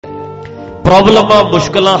ਪ੍ਰੋਬਲਮਾਂ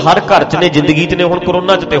ਮੁਸ਼ਕਲਾਂ ਹਰ ਘਰ 'ਚ ਨੇ, ਜ਼ਿੰਦਗੀ 'ਚ ਨੇ। ਹੁਣ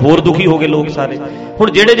ਕਰੋਨਾ 'ਚ ਤੇ ਹੋਰ ਦੁਖੀ ਹੋ ਗਏ ਲੋਕ ਸਾਰੇ।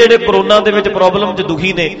 ਹੁਣ ਜਿਹੜੇ ਕਰੋਨਾ ਦੇ ਵਿੱਚ ਪ੍ਰੋਬਲਮ 'ਚ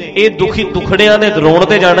ਦੁਖੀ ਨੇ, ਇਹ ਦੁਖੜਿਆਂ ਨੇ ਰੋਣ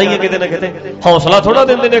ਤੇ ਜਾਣਾ ਹੀ ਹੈ ਕਿਤੇ ਨਾ ਕਿਤੇ। ਹੌਸਲਾ ਥੋੜਾ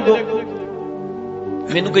ਦਿੰਦੇ ਨੇ ਅੱਗੋਂ।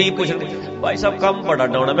 ਮੈਨੂੰ ਕਈ ਪੁੱਛਦੇ ਭਾਈ ਸਾਹਿਬ ਕੰਮ ਬੜਾ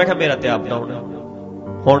ਡਾਊਨ ਹੈ। ਮੈਂ ਕਿਹਾ ਮੇਰਾ ਤੇ ਆਪ ਡਾਊਨ ਹੈ।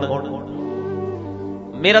 ਹੁਣ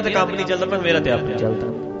ਮੇਰਾ ਤੇ ਕੰਮ ਨਹੀਂ ਚੱਲਦਾ, ਮੇਰਾ ਤੇ ਆਪ ਨਹੀਂ ਚੱਲਦਾ।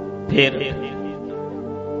 ਫੇਰ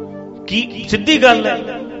ਕੀ ਸਿੱਧੀ ਗੱਲ ਹੈ।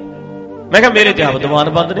 ਮੈਂ ਕਿਹਾ ਮੇਰੇ ਤੇ ਆਪ ਦੀਵਾਨ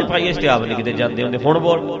ਬੰਦ ਨੇ ਭਾਈ, ਇਸ ਤੇ ਆਪ ਨਹੀਂ ਕਿਤੇ ਜਾਂਦੇ ਹੁੰਦੇ। ਹੁਣ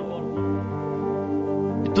ਬੋਲ,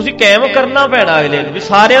 ਤੁਸੀਂ ਕਾਇਮ ਕਰਨਾ ਪੈਣਾ ਅਗਲੇ ਨੂੰ ਵੀ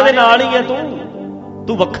ਸਾਰਿਆਂ ਦੇ ਨਾਲ ਹੀ ਹੈ।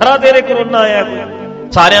 ਤੂੰ ਵੱਖਰਾ, ਤੇਰੇ ਕਰੋਨਾ ਆਇਆ ਕੋਈ?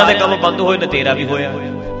 ਸਾਰਿਆਂ ਦੇ ਕੰਮ ਬੰਦ ਹੋਏ ਨੇ, ਤੇਰਾ ਵੀ ਹੋਇਆ।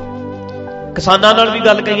 ਕਿਸਾਨਾਂ ਨਾਲ ਵੀ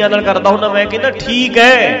ਗੱਲ ਕਈਆਂ ਨਾਲ ਕਰਦਾ ਹੁੰਦਾ ਮੈਂ, ਕਹਿੰਦਾ ਠੀਕ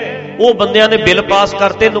ਹੈ ਉਹ ਬੰਦਿਆਂ ਨੇ ਬਿੱਲ ਪਾਸ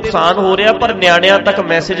ਕਰਤੇ, ਨੁਕਸਾਨ ਹੋ ਰਿਹਾ, ਪਰ ਨਿਆਣਿਆਂ ਤੱਕ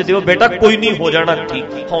ਮੈਸੇਜ ਦਿਓ ਬੇਟਾ ਕੋਈ ਨਹੀਂ, ਹੋ ਜਾਣਾ ਠੀਕ।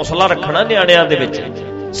 ਹੌਸਲਾ ਰੱਖਣਾ ਨਿਆਣਿਆਂ ਦੇ ਵਿੱਚ,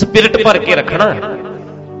 ਸਪਿਰਿਟ ਭਰ ਕੇ ਰੱਖਣਾ।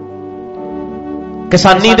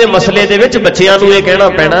 ਕਿਸਾਨੀ ਦੇ ਮਸਲੇ ਦੇ ਵਿੱਚ ਬੱਚਿਆਂ ਨੂੰ ਇਹ ਕਹਿਣਾ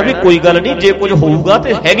ਪੈਣਾ ਵੀ ਕੋਈ ਗੱਲ ਨਹੀਂ, ਜੇ ਕੁਝ ਹੋਊਗਾ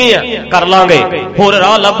ਤੇ ਹੈਗੇ ਆ, ਕਰ ਲਾਂਗੇ, ਹੋਰ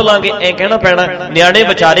ਰਾਹ ਲੱਭ ਲਾਂਗੇ। ਇਹ ਕਹਿਣਾ ਪੈਣਾ। ਨਿਆਣੇ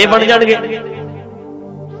ਵਿਚਾਰੇ ਬਣ ਜਾਣਗੇ।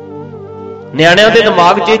 ਨਿਆਣਿਆਂ ਦੇ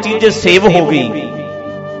ਦਿਮਾਗ 'ਚ ਇਹ ਚੀਜ਼ ਸੇਵ ਹੋ ਗਈ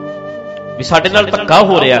ਵੀ ਸਾਡੇ ਨਾਲ ਧੱਕਾ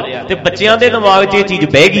ਹੋ ਰਿਹਾ, ਤੇ ਬੱਚਿਆਂ ਦੇ ਦਿਮਾਗ 'ਚ ਇਹ ਚੀਜ਼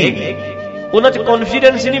ਬਹਿ ਗਈ। ਉਹਨਾਂ 'ਚ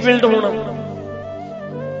ਕੌਨਫੀਡੈਂਸ ਹੀ ਨਹੀਂ ਬਿਲਡ ਹੋਣਾ।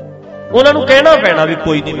 ਉਹਨਾਂ ਨੂੰ ਕਹਿਣਾ ਪੈਣਾ ਵੀ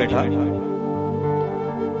ਕੋਈ ਨਹੀਂ ਬੇਟਾ।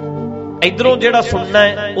 ਇਧਰੋਂ ਜਿਹੜਾ ਸੁਣਨਾ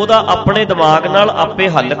ਹੈ ਉਹਦਾ ਆਪਣੇ ਦਿਮਾਗ ਨਾਲ ਆਪੇ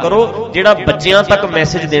ਹੱਲ ਕਰੋ। ਜਿਹੜਾ ਬੱਚਿਆਂ ਤੱਕ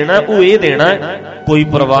ਮੈਸੇਜ ਦੇਣਾ ਉਹ ਇਹ ਦੇਣਾ, ਕੋਈ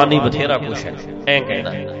ਪਰਵਾਹ ਨਹੀਂ, ਬਥੇਰਾ ਕੁਛ ਹੈ, ਐਂ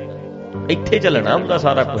ਕਹਿਣਾ। ਇੱਥੇ ਚੱਲਣਾ ਹੁੰਦਾ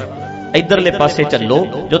ਸਾਰਾ ਕੁਝ। ਇਧਰਲੇ ਪਾਸੇ ਚੱਲੋ।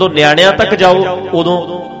 ਜਦੋਂ ਨਿਆਣਿਆਂ ਤੱਕ ਜਾਓ ਉਦੋਂ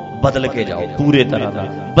ਬਦਲ ਕੇ ਜਾਓ ਪੂਰੇ ਤਰ੍ਹਾਂ ਦਾ।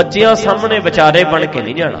 ਬੱਚਿਆਂ ਸਾਹਮਣੇ ਵਿਚਾਰੇ ਬਣ ਕੇ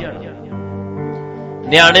ਨਹੀਂ ਜਾਣਾ,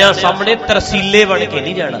 ਨਿਆਣਿਆਂ ਸਾਹਮਣੇ ਤਰਸੀਲੇ ਬਣ ਕੇ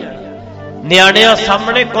ਨਹੀਂ ਜਾਣਾ, ਨਿਆਣਿਆਂ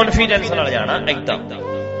ਸਾਹਮਣੇ ਕੌਨਫੀਡੈਂਸ ਨਾਲ ਜਾਣਾ। ਏਦਾਂ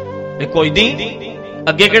ਵੀ ਕੋਈ ਨਹੀਂ,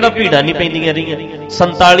 ਅੱਗੇ ਕਿਹੜਾ ਭੀੜਾਂ ਨਹੀਂ ਪੈਂਦੀਆਂ ਰਹੀਆਂ।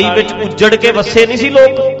 47 ਵਿੱਚ ਉੱਜੜ ਕੇ ਵਸੇ ਨਹੀਂ ਸੀ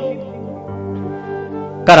ਲੋਕ।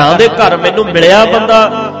 ਘਰਾਂ ਦੇ ਘਰ ਮੈਨੂੰ ਮਿਲਿਆ ਬੰਦਾ,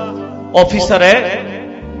 ਆਫੀਸਰ ਹੈ,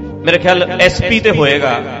 ਮੇਰੇ ਖਿਆਲ SP ਤੇ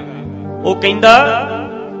ਹੋਏਗਾ। ਉਹ ਕਹਿੰਦਾ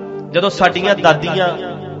ਜਦੋਂ ਸਾਡੀਆਂ ਦਾਦੀਆਂ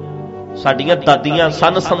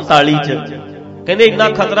ਸਨ 47 ਚ, ਕਹਿੰਦੇ ਇੰਨਾ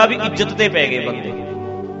ਖਤਰਾ ਵੀ ਇੱਜ਼ਤ ਤੇ ਪੈ ਗਏ ਬੰਦੇ।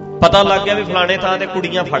 ਪਤਾ ਲੱਗ ਗਿਆ ਵੀ ਫਲਾਣੇ ਥਾਂ ਤੇ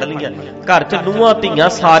ਕੁੜੀਆਂ ਫੜ ਲਈਆਂ, ਘਰ ਚ ਨੂੰਹਾਂ ਧੀਆਂ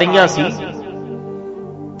ਸਾਰੀਆਂ ਸੀ,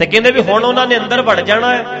 ਤੇ ਕਹਿੰਦੇ ਵੀ ਹੁਣ ਉਹਨਾਂ ਨੇ ਅੰਦਰ ਵੜ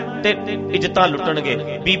ਜਾਣਾ ਤੇ ਇੱਜ਼ਤਾਂ ਲੁੱਟਣਗੇ।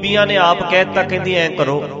 ਬੀਬੀਆਂ ਨੇ ਆਪ ਕਹਿ ਦਿੱਤਾ, ਕਹਿੰਦੀ ਐਂ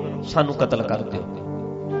ਕਰੋ ਸਾਨੂੰ ਕਤਲ ਕਰ ਦਿਓ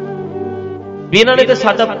ਵੀ ਇਹਨਾਂ ਨੇ ਤੇ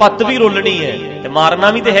ਸਾਡਾ ਪੱਤ ਵੀ ਰੋਲਣੀ ਹੈ ਤੇ ਮਾਰਨਾ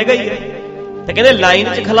ਵੀ ਤੇ ਹੈਗਾ ਹੀ ਹੈ। ਤੇ ਕਹਿੰਦੇ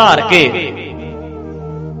ਲਾਈਨ 'ਚ ਖਿਲਾਰ ਕੇ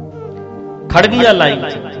ਖੜ ਗਈਆਂ ਲਾਈਨ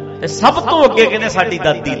 'ਚ, ਤੇ ਸਭ ਤੋਂ ਅੱਗੇ ਕਹਿੰਦੇ ਸਾਡੀ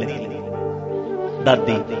ਦਾਦੀ ਲੱਗੀ,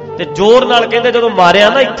 ਦਾਦੀ। ਤੇ ਜ਼ੋਰ ਨਾਲ ਕਹਿੰਦੇ ਜਦੋਂ ਮਾਰਿਆ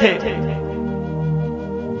ਨਾ, ਇੱਥੇ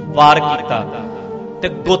ਵਾਰ ਕੀਤਾ ਤੇ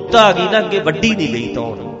ਗੁੱਤ ਆ ਗਈ ਨਾ ਅੱਗੇ, ਵੱਡੀ ਨਹੀਂ ਗਈ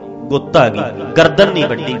ਤੌਣ, ਗੁੱਤ ਆ ਗਈ, ਗਰਦਨ ਨਹੀਂ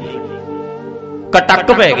ਵੱਡੀ,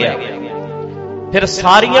 ਕਟਕ ਪੈ ਗਿਆ। ਫਿਰ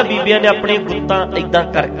ਸਾਰੀਆਂ ਬੀਬੀਆਂ ਨੇ ਆਪਣੀਆਂ ਗੁੱਤਾਂ ਏਦਾਂ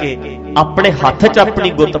ਕਰਕੇ ਆਪਣੇ ਹੱਥ 'ਚ ਆਪਣੀ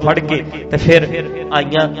ਗੁੱਤ ਫੜ ਕੇ ਤੇ ਫਿਰ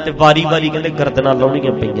ਆਈਆਂ ਤੇ ਵਾਰੀ ਵਾਰੀ ਕਹਿੰਦੇ ਗਰਦਨਾਂ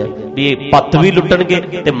ਲਾਉਣੀਆਂ ਪਈਆਂ ਵੀ ਇਹ ਪੱਤ ਵੀ ਲੁੱਟਣਗੇ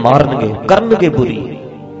ਤੇ ਮਾਰਨਗੇ, ਕਰਨਗੇ ਬੁਰੀ।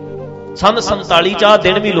 ਸੰਨ 47 ਚ ਆਹ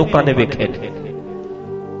ਦਿਨ ਵੀ ਲੋਕਾਂ ਨੇ ਵੇਖੇ ਨੇ।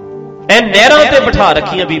 ਐ ਨਹਿਰਾਂ ਤੇ ਬਿਠਾ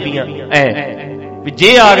ਰੱਖੀਆਂ ਬੀਬੀਆਂ, ਐ ਵੀ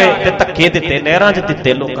ਜੇ ਆ ਗਏ ਤੇ ਧੱਕੇ ਦਿੱਤੇ, ਨਹਿਰਾਂ 'ਚ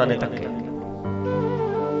ਦਿੱਤੇ ਲੋਕਾਂ ਨੇ ਧੱਕੇ।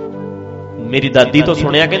 ਮੇਰੀ ਦਾਦੀ ਤੋਂ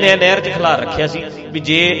ਸੁਣਿਆ, ਕਹਿੰਦੇ ਇਹ ਨਹਿਰ 'ਚ ਖਿਲਾਰ ਰੱਖਿਆ ਸੀ ਵੀ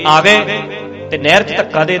ਜੇ ਆ ਗਏ ਤੇ ਨਹਿਰ 'ਚ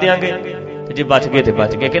ਧੱਕਾ ਦੇ ਦਿਆਂਗੇ, ਤੇ ਜੇ ਬਚ ਗਏ ਤੇ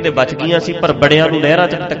ਬਚ ਗਏ। ਕਹਿੰਦੇ ਬਚ ਗਈਆਂ ਸੀ, ਪਰ ਬੜਿਆਂ ਨੂੰ ਨਹਿਰਾਂ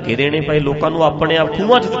 'ਚ ਧੱਕੇ ਦੇਣੇ ਪਏ, ਲੋਕਾਂ ਨੂੰ ਆਪਣੇ ਆਪ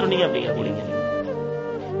ਖੂਹਾਂ 'ਚ ਸੁੱਟਣੀਆਂ ਪਈਆਂ ਕੁੜੀਆਂ।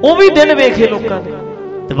 ਉਹ ਵੀ ਦਿਨ ਵੇਖੇ ਲੋਕਾਂ ਨੇ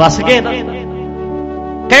ਤੇ ਵਸ ਗਏ ਨਾ।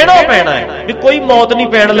 ਕਹਿਣਾ ਪੈਣਾ ਹੈ ਵੀ ਕੋਈ ਮੌਤ ਨਹੀਂ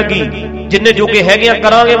ਪੈਣ ਲੱਗੀ, ਜਿੰਨੇ ਜੋਗੇ ਹੈਗੇ ਆ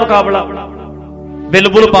ਕਰਾਂਗੇ ਮੁਕਾਬਲਾ। ਬਿੱਲ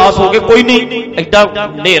ਬੁੱਲ ਪਾਸ ਹੋ ਗਏ, ਕੋਈ ਨਹੀਂ, ਏਦਾਂ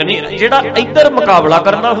ਢੇਰ ਨਹੀਂ। ਜਿਹੜਾ ਇੱਧਰ ਮੁਕਾਬਲਾ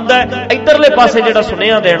ਕਰਨਾ ਹੁੰਦਾ ਹੈ, ਇੱਧਰਲੇ ਪਾਸੇ ਜਿਹੜਾ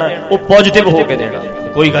ਸੁਨੇਹਾ ਦੇਣਾ ਉਹ ਪੋਜ਼ਿਟਿਵ ਹੋ ਕੇ ਦੇਣਾ।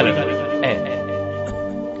 ਕੋਈ ਗੱਲ ਨਹੀਂ,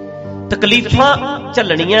 ਤਕਲੀਫਾਂ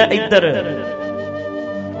ਝੱਲਣੀਆਂ ਇੱਧਰ।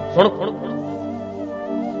 ਹੁਣ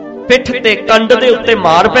ਪਿੱਠ ਤੇ ਕੰਡ ਦੇ ਉੱਤੇ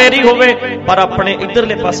ਮਾਰ ਪੈ ਰਹੀ ਹੋਵੇ, ਪਰ ਆਪਣੇ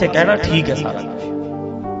ਇੱਧਰਲੇ ਪਾਸੇ ਕਹਿਣਾ ਠੀਕ ਹੈ ਸਾਰਾ ਕੁਝ।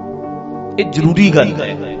 ਇਹ ਜ਼ਰੂਰੀ ਗੱਲ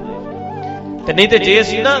ਹੈ। ਤੇ ਨਹੀਂ ਤੇ ਜੇ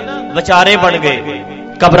ਅਸੀਂ ਨਾ ਵਿਚਾਰੇ ਬਣ ਗਏ,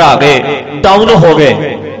 ਘਬਰਾ ਗਏ, ਡਾਊਨ ਹੋ ਗਏ,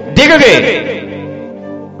 ਡਿੱਗ ਗਏ,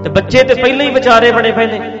 ਤੇ ਬੱਚੇ ਤੇ ਪਹਿਲਾਂ ਹੀ ਵਿਚਾਰੇ ਬਣੇ ਪਏ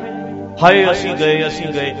ਨੇ। ਹਾਏ ਅਸੀਂ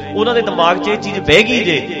ਗਏ। ਉਹਨਾਂ ਦੇ ਦਿਮਾਗ 'ਚ ਇਹ ਚੀਜ਼ ਬਹਿ ਗਈ,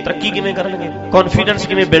 ਜੇ ਤਰੱਕੀ ਕਿਵੇਂ ਕਰਨਗੇ, ਕੌਨਫੀਡੈਂਸ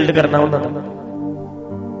ਕਿਵੇਂ ਬਿਲਡ ਕਰਨਾ ਉਹਨਾਂ ਦਾ।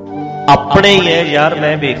 ਆਪਣੇ ਹੀ ਹੈ ਯਾਰ।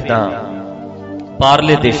 ਮੈਂ ਵੇਖਦਾ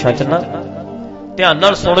ਬਾਹਰਲੇ ਦੇਸ਼ਾਂ 'ਚ ਨਾ, ਧਿਆਨ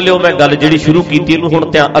ਨਾਲ ਸੁਣ ਲਿਓ, ਮੈਂ ਗੱਲ ਜਿਹੜੀ ਸ਼ੁਰੂ ਕੀਤੀ ਇਹਨੂੰ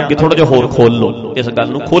ਹੁਣ ਅੱਗੇ ਥੋੜਾ ਜਿਹਾ ਹੋਰ ਖੋਲ ਲਓ। ਇਸ ਗੱਲ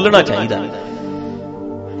ਨੂੰ ਖੋਲਣਾ ਚਾਹੀਦਾ।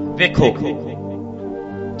 ਵੇਖੋ,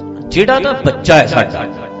 ਜਿਹੜਾ ਨਾ ਬੱਚਾ ਹੈ ਸਾਡਾ,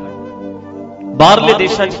 ਬਾਹਰਲੇ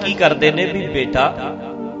ਦੇਸ਼ਾਂ 'ਚ ਕੀ ਕਰਦੇ ਨੇ ਵੀ ਬੇਟਾ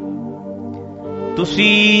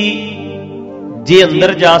ਤੁਸੀਂ ਜੇ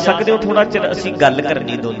ਅੰਦਰ ਜਾ ਸਕਦੇ ਹੋ ਥੋੜਾ ਚਿਰ, ਅਸੀਂ ਗੱਲ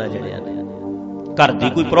ਕਰਨੀ ਦੋਨਾਂ ਜਣਿਆਂ ਨੇ, ਘਰ ਦੀ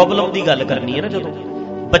ਕੋਈ ਪ੍ਰੋਬਲਮ ਦੀ ਗੱਲ ਕਰਨੀ ਹੈ ਨਾ। ਜਦੋਂ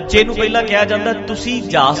ਬੱਚੇ ਨੂੰ ਪਹਿਲਾਂ ਕਿਹਾ ਜਾਂਦਾ ਤੁਸੀਂ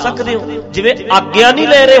ਜਾ ਸਕਦੇ ਹੋ, ਜਿਵੇਂ ਆਗਿਆ ਨਹੀਂ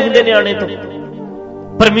ਲੈ ਰਹੇ ਹੁੰਦੇ ਨਿਆਣੇ ਤੋਂ,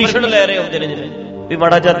 ਪਰਮਿਸ਼ਨ ਲੈ ਰਹੇ ਹੁੰਦੇ ਨੇ ਜਿਵੇਂ ਵੀ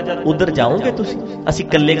ਮਾੜਾ ਜਿਹਾ ਉਧਰ ਜਾਓਗੇ ਤੁਸੀਂ, ਅਸੀਂ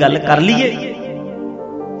ਇਕੱਲੇ ਗੱਲ ਕਰ ਲਈਏ।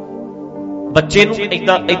 ਬੱਚੇ ਨੂੰ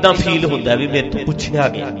ਏਦਾਂ ਫੀਲ ਹੁੰਦਾ ਵੀ ਮੇਰੇ ਤੋਂ ਪੁੱਛਿਆ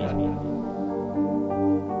ਗਿਆ।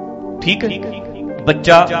 ਠੀਕ ਹੈ,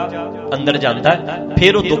 ਬੱਚਾ ਅੰਦਰ ਜਾਂਦਾ,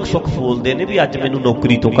 ਫਿਰ ਉਹ ਦੁੱਖ ਸੁੱਖ ਫੋਲਦੇ ਨੇ ਵੀ ਅੱਜ ਮੈਨੂੰ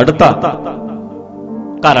ਨੌਕਰੀ ਤੋਂ ਕੱਢਤਾ।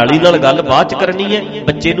 ਘਰ ਵਾਲੀ ਨਾਲ ਗੱਲ ਬਾਅਦ ਚ ਕਰਨੀ ਹੈ,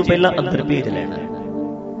 ਬੱਚੇ ਨੂੰ ਪਹਿਲਾਂ ਅੰਦਰ ਭੇਜ ਲੈਣਾ।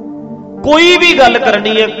 ਕੋਈ ਵੀ ਗੱਲ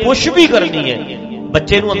ਕਰਨੀ ਹੈ, ਕੁਛ ਵੀ ਕਰਨੀ ਹੈ,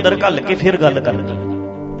 ਬੱਚੇ ਨੂੰ ਅੰਦਰ ਘੱਲ ਕੇ ਫਿਰ ਗੱਲ ਕਰਨੀ।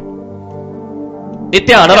 ਇਹ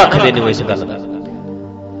ਧਿਆਨ ਰੱਖਦੇ ਨੇ ਇਸ ਗੱਲ ਦਾ।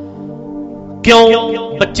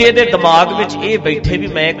 ਕਿਉਂ? ਬੱਚੇ ਦੇ ਦਿਮਾਗ ਵਿੱਚ ਇਹ ਬੈਠੇ ਵੀ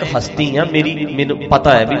ਮੈਂ ਇੱਕ ਹਸਤੀ ਹਾਂ, ਮੈਨੂੰ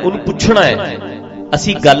ਪਤਾ ਹੈ ਵੀ ਉਹਨੂੰ ਪੁੱਛਣਾ ਹੈ,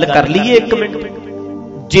 ਅਸੀਂ ਗੱਲ ਕਰ ਲਈਏ 1 ਮਿੰਟ,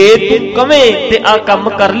 ਜੇ ਤੂੰ ਕਵੇਂ ਤੇ ਆਹ ਕੰਮ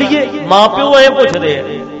ਕਰ ਲਈਏ। ਮਾਂ ਪਿਓ ਐ ਪੁੱਛਦੇ ਆ।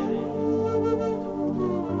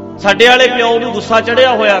 ਸਾਡੇ ਵਾਲੇ ਪਿਓ ਨੂੰ ਗੁੱਸਾ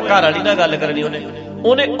ਚੜਿਆ ਹੋਇਆ, ਘਰ ਵਾਲੀ ਨਾਲ ਗੱਲ ਕਰਨੀ,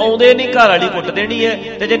 ਉਹਨੇ ਆਉਂਦੇ ਨਹੀਂ ਘਰ ਵਾਲੀ ਕੁੱਟ ਦੇਣੀ ਹੈ,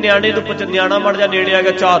 ਤੇ ਜੇ ਨਿਆਣੇ ਤੋਂ ਨਿਆਣਾ ਮੜ ਜਾ ਨੇੜੇ ਆ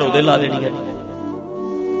ਗਿਆ 4 ਉਹਦੇ ਲਾ ਦੇਣੀ ਹੈ।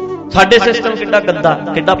 ਸਾਡੇ ਸਿਸਟਮ ਕਿੱਡਾ ਗੰਦਾ,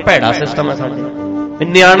 ਕਿੱਡਾ ਭੈੜਾ ਸਿਸਟਮ ਹੈ ਸਾਡੇ।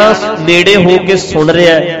 ਨਿਆਣਾ ਨੇੜੇ ਹੋ ਕੇ ਸੁਣ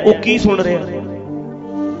ਰਿਹਾ, ਉਹ ਕੀ ਸੁਣ ਰਿਹਾ?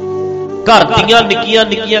 ਘਰ ਦੀਆਂ ਨਿੱਕੀਆਂ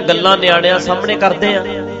ਨਿੱਕੀਆਂ ਗੱਲਾਂ ਨਿਆਣਿਆਂ ਸਾਹਮਣੇ ਕਰਦੇ ਆ,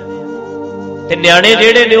 ਤੇ ਨਿਆਣੇ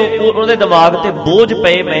ਜਿਹੜੇ ਨੇ ਉਹਦੇ ਦਿਮਾਗ ਤੇ ਬੋਝ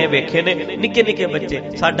ਪਏ। ਮੈਂ ਵੇਖੇ ਨੇ ਨਿੱਕੇ ਨਿੱਕੇ ਬੱਚੇ,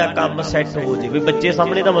 ਸਾਡਾ ਕੰਮ ਸੈੱਟ ਹੋ ਜਾਵੇ। ਬੱਚੇ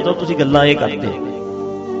ਸਾਹਮਣੇ ਦਾ ਮਤਲਬ ਤੁਸੀਂ ਗੱਲਾਂ ਇਹ ਕਰਦੇ,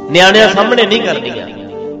 ਨਿਆਣਿਆਂ ਸਾਹਮਣੇ ਨਹੀਂ ਕਰਨੀਆਂ,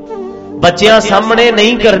 ਬੱਚਿਆਂ ਸਾਹਮਣੇ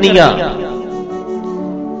ਨਹੀਂ ਕਰਨੀਆਂ।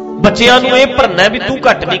 ਬੱਚਿਆਂ ਨੂੰ ਇਹ ਭਰਨਾ ਵੀ ਤੂੰ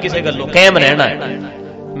ਘੱਟ ਨਹੀਂ ਕਿਸੇ ਗੱਲੋਂ, ਕਾਇਮ ਰਹਿਣਾ।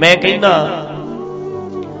 ਮੈਂ ਕਹਿੰਦਾ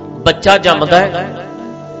ਬੱਚਾ ਜੰਮਦਾ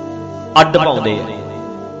ਅੱਡ ਪਾਉਂਦੇ ਆ।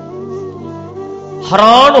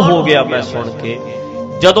 ਹੈਰਾਨ ਹੋ ਗਿਆ ਮੈਂ ਸੁਣ ਕੇ,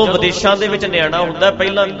 ਜਦੋਂ ਵਿਦੇਸ਼ਾਂ ਦੇ ਵਿੱਚ ਨਿਆਣਾ ਹੁੰਦਾ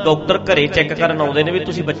ਪਹਿਲਾਂ ਡਾਕਟਰ ਘਰੇ ਚੈੱਕ ਕਰਨ ਆਉਂਦੇ ਨੇ ਵੀ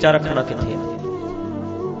ਤੁਸੀਂ ਬੱਚਾ ਰੱਖਣਾ ਕਿੱਥੇ ਹੈ।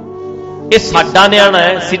 ਇਹ ਸਾਡਾ ਨਿਆਣਾ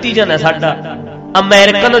ਹੈ, ਸਿਟੀਜ਼ਨ ਹੈ ਸਾਡਾ,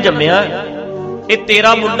 ਅਮਰੀਕਨ ਜੰਮਿਆ। ਇਹ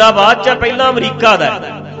ਤੇਰਾ ਮੁੰਡਾ ਬਾਅਦ ਚ, ਪਹਿਲਾਂ ਅਮਰੀਕਾ ਦਾ।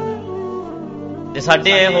 ਜੇ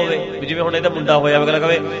ਸਾਡੇ ਐ ਹੋਵੇ ਜਿਵੇਂ ਹੁਣ ਇਹਦਾ ਮੁੰਡਾ ਹੋਇਆ, ਅਗਲਾ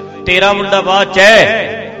ਕਹੇ ਤੇਰਾ ਮੁੰਡਾ ਬਾਅਦ ਚ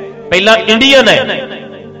ਹੈ, ਪਹਿਲਾਂ ਇੰਡੀਅਨ ਹੈ,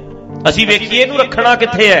 ਅਸੀਂ ਵੇਖੀਏ ਇਹਨੂੰ ਰੱਖਣਾ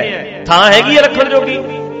ਕਿੱਥੇ ਹੈ, ਥਾਂ ਹੈਗੀ ਹੈ ਰੱਖਣ ਜੋਗੀ।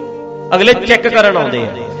 ਅਗਲੇ ਚੈੱਕ ਕਰਨ ਆਉਂਦੇ ਆ।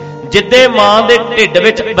 ਜਿੱਦੇ ਮਾਂ ਦੇ ਢਿੱਡ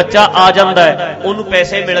ਵਿੱਚ ਬੱਚਾ ਆ ਜਾਂਦਾ ਹੈ, ਉਹਨੂੰ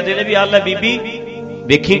ਪੈਸੇ ਮਿਲਦੇ ਨੇ ਵੀ ਆਹ ਲੈ ਬੀਬੀ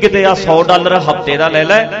ਵੇਖੀ ਕਿਤੇ ਆ $100 ਹਫ਼ਤੇ ਦਾ ਲੈ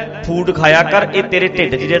ਲੈ, ਫੂਡ ਖਾਇਆ ਕਰ, ਇਹ ਤੇਰੇ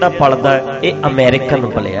ਢਿੱਡ 'ਚ ਜਿਹੜਾ ਪਲਦਾ ਹੈ ਇਹ ਅਮਰੀਕਨ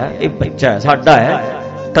ਪਲਿਆ, ਇਹ ਬੱਚਾ ਹੈ ਸਾਡਾ, ਹੈ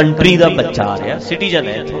ਕੰਟਰੀ ਦਾ ਬੱਚਾ ਆ ਰਿਹਾ, ਸਿਟੀਜ਼ਨ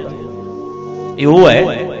ਹੈ ਇੱਥੋਂ ਦਾ, ਇਹ ਉਹ ਹੈ।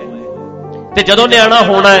 ਤੇ ਜਦੋਂ ਨਿਆਣਾ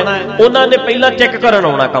ਹੋਣਾ ਹੈ ਉਹਨਾਂ ਨੇ ਪਹਿਲਾਂ ਚੈੱਕ ਕਰਨ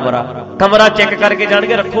ਆਉਣਾ, ਕਮਰਾ ਚੈੱਕ ਕਰਕੇ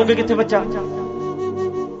ਜਾਣਗੇ ਰੱਖੋਗੇ ਕਿੱਥੇ ਬੱਚਾ।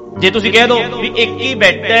 ਜੇ ਤੁਸੀਂ ਕਹਿ ਦੋ ਵੀ ਇੱਕ ਹੀ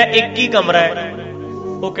ਬੈੱਡ ਹੈ, ਇੱਕ ਹੀ ਕਮਰਾ ਹੈ,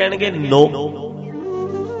 ਉਹ ਕਹਿਣਗੇ ਨੋ,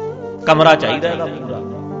 ਕਮਰਾ ਚਾਹੀਦਾ ਇਹਦਾ ਪੂਰਾ।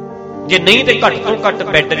 ਜੇ ਨਹੀਂ ਤੇ ਘੱਟ ਤੋਂ ਘੱਟ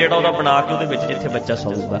ਬੈੱਡ ਜਿਹੜਾ ਉਹਦਾ ਬਣਾ ਕੇ ਉਹਦੇ ਵਿੱਚ ਜਿੱਥੇ ਬੱਚਾ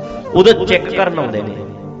ਸੌਊਗਾ ਉਹਦਾ ਚੈੱਕ ਕਰਨ ਆਉਂਦੇ ਨੇ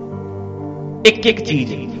ਇੱਕ ਇੱਕ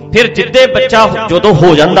ਚੀਜ਼। ਫਿਰ ਜਿੱਦੇ ਬੱਚਾ ਜਦੋਂ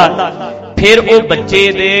ਹੋ ਜਾਂਦਾ ਫਿਰ ਉਹ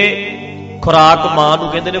ਬੱਚੇ ਦੇ ਖੁਰਾਕ, ਮਾਂ ਨੂੰ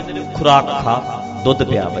ਕਹਿੰਦੇ ਨੇ ਖੁਰਾਕ ਖਾ, ਦੁੱਧ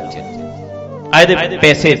ਪਿਆ ਬੱਚੇ, ਇਹਦੇ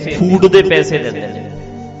ਪੈਸੇ, ਫੂਡ ਦੇ ਪੈਸੇ ਦਿੰਦੇ ਨੇ।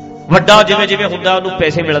 ਵੱਡਾ ਜਿਵੇਂ ਜਿਵੇਂ ਹੁੰਦਾ ਉਹਨੂੰ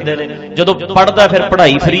ਪੈਸੇ ਮਿਲਦੇ ਨੇ, ਜਦੋਂ ਪੜ੍ਹਦਾ ਫਿਰ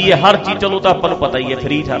ਪੜ੍ਹਾਈ ਫਰੀ ਹੈ, ਹਰ ਚੀਜ਼, ਚਲੋ ਤਾਂ ਆਪਾਂ ਨੂੰ ਪਤਾ ਹੀ ਹੈ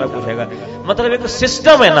ਫਰੀ ਸਾਰਾ ਕੁਛ ਹੈਗਾ। ਮਤਲਬ ਇੱਕ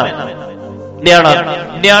ਸਿਸਟਮ ਹੈ ਨਾ।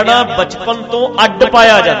 ਨਿਆਣਾ ਬਚਪਨ ਤੋਂ ਅੱਡ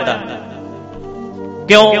ਪਾਇਆ ਜਾਂਦਾ,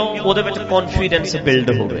 ਕਿਉਂ? ਉਹਦੇ ਵਿੱਚ ਕੌਨਫੀਡੈਂਸ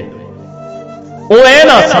ਬਿਲਡ ਹੋਵੇ, ਉਹ ਇਹ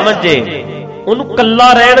ਨਾ ਸਮਝੇ, ਉਹਨੂੰ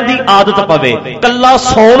ਕੱਲਾ ਰਹਿਣ ਦੀ ਆਦਤ ਪਵੇ, ਕੱਲਾ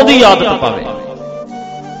ਸੌਣ ਦੀ ਆਦਤ ਪਵੇ,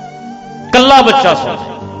 ਕੱਲਾ ਬੱਚਾ ਸੌਂਦਾ,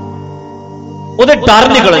 ਉਹਦੇ ਡਰ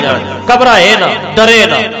ਨਿਕਲ ਜਾਣ, ਘਬਰਾਏ ਨਾ, ਡਰੇ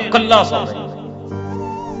ਨਾ, ਕੱਲਾ ਸੌਂਦਾ।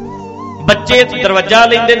 ਬੱਚੇ ਦਰਵਾਜ਼ਾ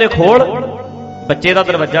ਲੈਂਦੇ ਨੇ ਖੋਲ, ਬੱਚੇ ਦਾ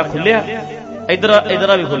ਦਰਵਾਜ਼ਾ ਖੁੱਲਿਆ,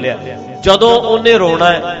 ਇਧਰ ਵੀ ਖੁੱਲਿਆ, ਜਦੋਂ ਉਹਨੇ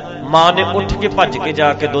ਰੋਣਾ ਮਾਂ ਨੇ ਉੱਠ ਕੇ ਭੱਜ ਕੇ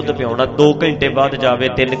ਜਾ ਕੇ ਦੁੱਧ ਪਿਆਉਣਾ। 2 ਘੰਟੇ ਬਾਅਦ ਜਾਵੇ,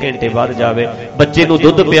 3 ਘੰਟੇ ਬਾਅਦ ਜਾਵੇ, ਬੱਚੇ ਨੂੰ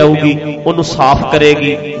ਦੁੱਧ ਪਿਆਊਗੀ, ਉਹਨੂੰ ਸਾਫ਼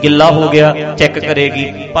ਕਰੇਗੀ, ਗਿੱਲਾ ਹੋ ਗਿਆ ਚੈੱਕ ਕਰੇਗੀ,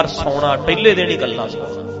 ਪਰ ਸੌਣਾ ਪਹਿਲੇ ਦਿਨ ਹੀ ਕੱਲਾ ਸੌਣਾ,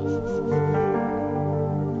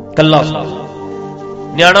 ਕੱਲਾ ਸੌਣਾ।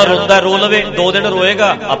 ਨਿਆਣਾ ਰੋਂਦਾ, ਰੋ ਲਵੇ, 2 ਦਿਨ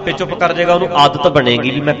ਰੋਏਗਾ, ਆਪੇ ਚੁੱਪ ਕਰ ਜਾਏਗਾ, ਉਹਨੂੰ ਆਦਤ ਬਣੇਗੀ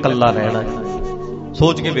ਵੀ ਮੈਂ ਕੱਲਾ ਰਹਿਣਾ।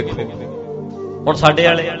 ਸੋਚ ਕੇ ਵੇਖੋ, ਹੁਣ ਸਾਡੇ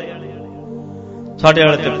ਵਾਲੇ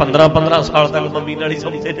ਤੇ 15-15 ਸਾਲ ਤੱਕ ਮੰਮੀ ਨਾਲ ਹੀ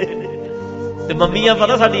ਸੌਂਦੇ ਨੇ। ਤੇ ਮੰਮੀਆਂ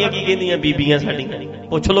ਪਤਾ ਸਾਡੀਆਂ ਕੀ ਕਹਿੰਦੀਆਂ, ਬੀਬੀਆਂ ਸਾਡੀਆਂ,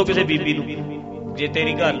 ਪੁੱਛ ਲਓ ਕਿਸੇ ਬੀਬੀ ਨੂੰ, ਜੇ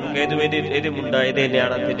ਤੇਰੀ ਘਰ ਨੂੰ ਕਹਿ ਦਿਓ ਇਹਦੇ ਮੁੰਡਾ, ਇਹਦੇ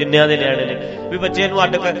ਨਿਆਣਾ, ਤੇ ਜਿੰਨਿਆਂ ਦੇ ਨਿਆਣੇ ਨੇ ਵੀ ਬੱਚੇ ਨੂੰ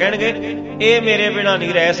ਅੱਡ ਕਰ, ਕਹਿਣਗੇ ਇਹ ਮੇਰੇ ਬਿਨਾਂ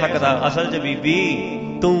ਨਹੀਂ ਰਹਿ ਸਕਦਾ। ਅਸਲ 'ਚ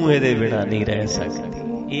ਬੀਬੀ ਤੂੰ ਇਹਦੇ ਬਿਨਾਂ ਨਹੀਂ ਰਹਿ ਸਕਦੀ,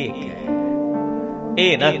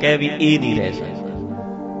 ਇਹ ਨਾ ਕਹਿ ਵੀ ਇਹ ਨਹੀਂ ਰਹਿ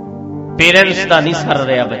ਸਕਦਾ। ਪੇਰੈਂਟਸ ਦਾ ਨਹੀਂ ਸਰ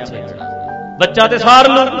ਰਿਹਾ ਬੱਚੇ, ਬੱਚਾ ਤੇ ਸਾਰ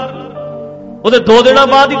ਲੂ, ਉਹਦੇ 2 ਦਿਨਾਂ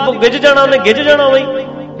ਬਾਅਦ ਹੀ ਗਿੱਝ ਜਾਣਾ, ਉਹਨੇ ਗਿੱਝ ਜਾਣਾ ਬਈ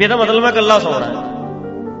ਵੀ ਇਹਦਾ ਮਤਲਬ ਮੈਂ ਇਕੱਲਾ ਸੌਣਾ।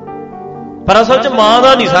 ਪਰ ਅਸਲ 'ਚ ਮਾਂ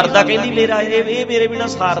ਦਾ ਨਹੀਂ ਸਰਦਾ, ਕਹਿੰਦੀ ਮੇਰਾ ਇਹ ਮੇਰੇ ਬਿਨਾਂ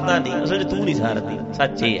ਸਾਰਦਾ ਨਹੀਂ। ਅਸਲ 'ਚ ਤੂੰ ਨਹੀਂ ਸਾਰਦੀ,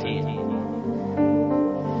 ਸੱਚ ਇਹ ਹੈ।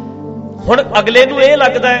 ਹੁਣ ਅਗਲੇ ਨੂੰ ਇਹ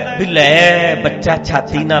ਲੱਗਦਾ ਵੀ ਲੈ ਬੱਚਾ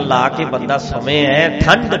ਛਾਤੀ ਨਾਲ ਲਾ ਕੇ ਬੰਦਾ ਸਮੇਂ ਹੈ,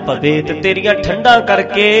 ਠੰਡ ਪਵੇ ਤੇ ਤੇਰੀਆਂ ਠੰਡਾਂ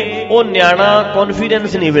ਕਰਕੇ ਉਹ ਨਿਆਣਾ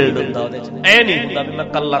ਕੌਨਫੀਡੈਂਸ ਨਹੀਂ ਬਿਲਡ ਹੁੰਦਾ ਉਹਦੇ ਚ, ਐ ਨਹੀਂ ਹੁੰਦਾ ਵੀ ਮੈਂ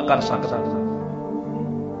ਇਕੱਲਾ ਕਰ ਸਕਦਾ।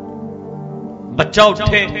 ਬੱਚਾ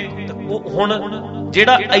ਉੱਠੇ ਹੁਣ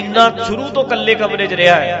ਜਿਹੜਾ ਇੰਨਾ ਸ਼ੁਰੂ ਤੋਂ ਇਕੱਲੇ ਕਮਰੇ 'ਚ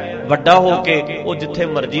ਰਿਹਾ ਹੈ, ਵੱਡਾ ਹੋ ਕੇ ਉਹ ਜਿੱਥੇ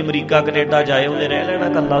ਮਰਜ਼ੀ ਅਮਰੀਕਾ ਕੈਨੇਡਾ ਜਾਏ ਉਹਨੇ ਰਹਿ ਲੈਣਾ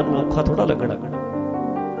ਇਕੱਲਾ, ਉਹਨੂੰ ਔਖਾ ਥੋੜਾ ਲੱਗਣਾ।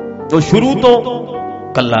 ਉਹ ਸ਼ੁਰੂ ਤੋਂ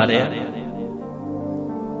ਇਕੱਲਾ ਰਿਹਾ,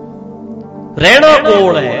 ਰਹਿਣਾ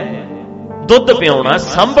ਕੋਲ ਹੈ, ਦੁੱਧ ਪਿਆਉਣਾ,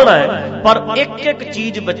 ਸਾਂਭਣਾ ਹੈ, ਪਰ ਇੱਕ ਇੱਕ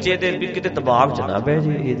ਚੀਜ਼ ਬੱਚੇ ਦੇ ਵੀ ਕਿਤੇ ਦਿਮਾਗ 'ਚ ਨਾ ਬਹਿ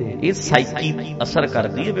ਜੇ। ਇਹਦੇ ਇਹ ਸਾਈਕੀ ਅਸਰ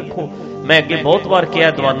ਕਰਦੀ ਹੈ। ਵੇਖੋ ਮੈਂ ਅੱਗੇ ਬਹੁਤ ਵਾਰ ਕਿਹਾ,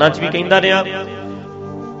 ਦੀਵਾਨਾਂ 'ਚ ਵੀ ਕਹਿੰਦਾ ਰਿਹਾ,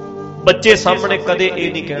 ਬੱਚੇ ਸਾਹਮਣੇ ਕਦੇ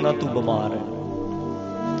ਇਹ ਨਹੀਂ ਕਹਿਣਾ ਤੂੰ ਬਿਮਾਰ ਹੈ,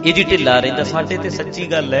 ਇਹ ਜੀ ਢਿੱਲਾ ਰਹਿੰਦਾ। ਸਾਡੇ ਤੇ ਸੱਚੀ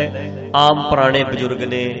ਗੱਲ ਹੈ, ਆਮ ਪੁਰਾਣੇ ਬਜ਼ੁਰਗ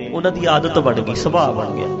ਨੇ, ਉਹਨਾਂ ਦੀ ਆਦਤ ਬਣ ਗਈ, ਸੁਭਾਅ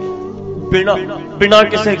ਬਣ ਗਿਆ, ਬਿਨਾਂ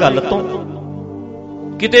ਕਿਸੇ ਗੱਲ ਤੋਂ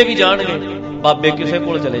ਕਿਤੇ ਵੀ ਜਾਣਗੇ, ਬਾਬੇ ਕਿਸੇ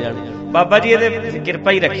ਕੋਲ ਚਲੇ ਜਾਣਗੇ, ਬਾਬਾ ਜੀ ਇਹਦੇ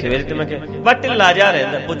ਕਿਰਪਾ ਹੀ ਰੱਖੇ ਹੋਏ ਤੇ ਮੈਂ ਕਿਹਾ ਬਸ ਢਿੱਲਾ ਜਾ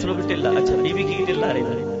ਰਹਿੰਦਾ। ਪੁੱਛ ਲਓ ਵੀ ਢਿੱਲਾ, ਅੱਛਾ ਇਹ ਵੀ ਕੀ ਢਿੱਲਾ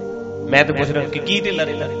ਰਹਿੰਦਾ? ਮੈਂ ਤਾਂ ਪੁੱਛ ਰਿਹਾ ਕਿ ਕੀ ਢਿੱਲਾ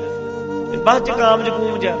ਰਹਿੰਦਾ? ਬਸ ਜ਼ੁਕਾਮ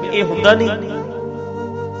ਜਕੂਮ ਜਾ, ਇਹ ਹੁੰਦਾ ਨਹੀਂ,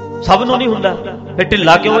 ਸਭ ਨੂੰ ਨਹੀਂ ਹੁੰਦਾ। ਫਿਰ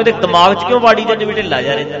ਢਿੱਲਾ ਕਿਉਂ? ਇਹਦੇ ਦਿਮਾਗ 'ਚ ਕਿਉਂ ਵਾੜੀ ਜਾਂਦੇ ਵੀ ਢਿੱਲਾ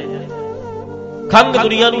ਜਾ ਰਹਿੰਦਾ? ਖੰਘ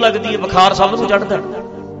ਦੁਨੀਆ ਨੂੰ ਲੱਗਦੀ ਹੈ, ਬੁਖਾਰ ਸਭ ਨੂੰ ਚੜ੍ਹਦਾ,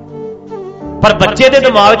 ਪਰ ਬੱਚੇ ਦੇ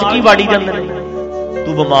ਦਿਮਾਗ 'ਚ ਕੀ ਵਾੜੀ ਜਾਂਦੇ ਨੇ?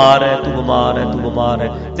 ਤੂੰ ਬਿਮਾਰ ਹੈ, ਤੂੰ ਬਿਮਾਰ ਹੈ, ਤੂੰ ਬਿਮਾਰ ਹੈ।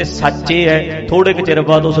 ਤੇ ਸੱਚ ਇਹ ਹੈ, ਥੋੜੇ ਕੁ ਚਿਰ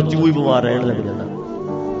ਬਾਅਦ ਉਹ ਸੱਚੂ ਹੀ ਬਿਮਾਰ ਰਹਿਣ ਲੱਗ ਜਾਂਦਾ।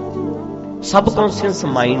 ਸਬਕੌਂਸ਼ੀਅਸ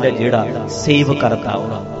ਮਾਈਂਡ ਹੈ ਜਿਹੜਾ ਸੇਵ ਕਰਦਾ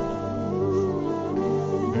ਉਹਦਾ।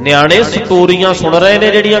 ਨਿਆਣੇ ਸਟੋਰੀਆਂ ਸੁਣ ਰਹੇ ਨੇ,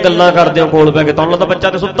 ਜਿਹੜੀਆਂ ਗੱਲਾਂ ਕਰਦੇ ਹੋ ਕੋਲ ਬੈ ਕੇ, ਤੁਹਾਨੂੰ ਲੱਗਦਾ ਬੱਚਾ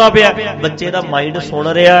ਤੇ ਸੁੱਤਾ ਪਿਆ, ਬੱਚੇ ਦਾ ਮਾਈਂਡ ਸੁਣ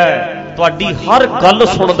ਰਿਹਾ ਹੈ, ਤੁਹਾਡੀ ਹਰ ਗੱਲ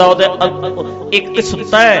ਸੁਣਦਾ। ਉਹਦੇ ਇੱਕ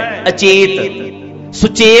ਸੁੱਤਾ ਹੈ ਅਚੇਤ,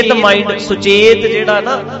 ਸੁਚੇਤ ਮਾਈਂਡ, ਸੁਚੇਤ ਜਿਹੜਾ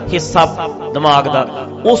ਨਾ ਹਿੱਸਾ ਦਿਮਾਗ ਦਾ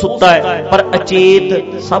ਉਹ ਸੁੱਤਾ ਹੈ, ਪਰ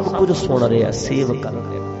ਅਚੇਤ ਸਭ ਕੁਝ ਸੁਣ ਰਿਹਾ, ਸੇਵ ਕਰ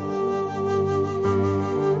ਰਿਹਾ।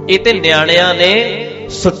 ਇਹ ਤੇ ਨਿਆਣਿਆਂ ਨੇ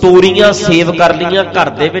ਸਟੋਰੀਆਂ ਸੇਵ ਕਰ ਲਈਆਂ। ਘਰ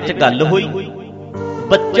ਦੇ ਵਿੱਚ ਗੱਲ ਹੋਈ,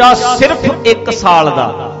 ਬੱਚਾ ਸਿਰਫ 1 ਸਾਲ ਦਾ,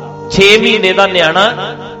 6 ਮਹੀਨੇ ਦਾ ਨਿਆਣਾ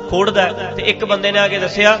ਖੋੜਦਾ, ਤੇ ਇੱਕ ਬੰਦੇ ਨੇ ਆ ਕੇ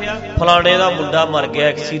ਦੱਸਿਆ ਫਲਾਣੇ ਦਾ ਮੁੰਡਾ ਮਰ ਗਿਆ,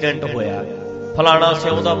 ਐਕਸੀਡੈਂਟ ਹੋਇਆ, ਫਲਾਣਾ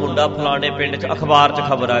ਸਿਉਂ ਦਾ ਮੁੰਡਾ ਫਲਾਣੇ ਪਿੰਡ 'ਚ, ਅਖਬਾਰ 'ਚ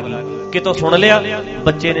ਖਬਰ ਆ ਗਈ, ਕਿਤੋਂ ਸੁਣ ਲਿਆ,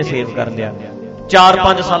 ਬੱਚੇ ਨੇ ਸੇਵ ਕਰ ਲਿਆ।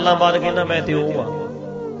 4-5 ਸਾਲਾਂ ਬਾਅਦ ਕਹਿੰਦਾ ਮੈਂ ਤੇ ਉਹ ਆ,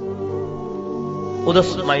 ਉਹਦਾ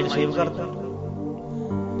ਮਾਈਂਡ ਸੇਵ ਕਰਦਾ।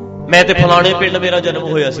 ਮੈਂ ਤੇ ਫਲਾਣੇ ਪਿੰਡ ਮੇਰਾ ਜਨਮ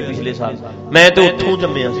ਹੋਇਆ ਸੀ ਪਿਛਲੇ ਸਾਲ, ਮੈਂ ਤੇ ਉੱਥੋਂ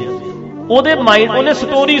ਜੰਮਿਆ ਸੀ। ਉਹਦੇ ਮਾਈਂਡ, ਉਹਨੇ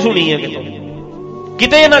ਸਟੋਰੀ ਸੁਣੀ ਹੈ,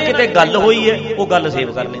 ਕਿਤੇ ਨਾ ਕਿਤੇ ਗੱਲ ਹੋਈ ਹੈ, ਉਹ ਗੱਲ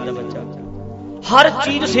ਸੇਵ ਕਰ ਲੈਂਦਾ ਬੱਚਾ। ਹਰ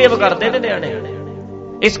ਚੀਜ਼ ਸੇਵ ਕਰਦੇ ਨੇ ਨਿਆਣੇ।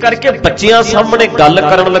 ਇਸ ਕਰਕੇ ਬੱਚਿਆਂ ਸਾਹਮਣੇ ਗੱਲ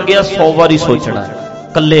ਕਰਨ ਲੱਗਿਆ 100 ਵਾਰੀ ਸੋਚਣਾ,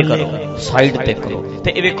 ਇਕੱਲੇ ਕਰੋ, ਸਾਈਡ ਤੇ ਕਰੋ।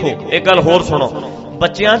 ਤੇ ਇਹ ਵੇਖੋ ਇੱਕ ਗੱਲ ਹੋਰ ਸੁਣੋ,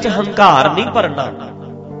 ਬੱਚਿਆਂ 'ਚ ਹੰਕਾਰ ਨਹੀਂ ਭਰਨਾ,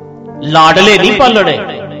 ਲਾਡਲੇ ਨਹੀਂ ਪਾਲਣੇ,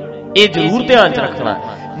 ਇਹ ਜ਼ਰੂਰ ਧਿਆਨ 'ਚ ਰੱਖਣਾ।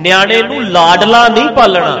 ਨਿਆਣੇ ਨੂੰ ਲਾਡਲਾ ਨਹੀਂ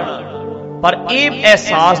ਪਾਲਣਾ, ਪਰ ਇਹ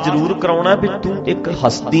ਅਹਿਸਾਸ ਜ਼ਰੂਰ ਕਰਾਉਣਾ ਵੀ ਤੂੰ ਇੱਕ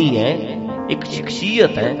ਹਸਤੀ ਹੈ, ਇੱਕ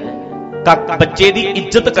ਸ਼ਖਸੀਅਤ ਹੈ। ਬੱਚੇ ਦੀ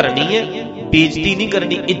ਇੱਜ਼ਤ ਕਰਨੀ ਹੈ, ਬੇਇੱਜ਼ਤੀ ਨਹੀਂ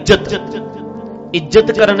ਕਰਨੀ।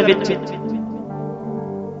 ਇੱਜ਼ਤ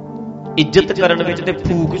ਕਰਨ ਵਿੱਚ ਤੇ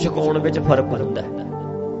ਫੂਕ ਛਕਾਉਣ ਵਿੱਚ ਫਰਕ ਹੁੰਦਾ ਹੈ।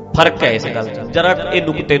 ਫਰਕ ਹੈ ਇਸ ਗੱਲ 'ਚ, ਜਰਾ ਇਹ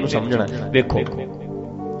ਨੁਕਤੇ ਨੂੰ ਸਮਝਣਾ। ਵੇਖੋ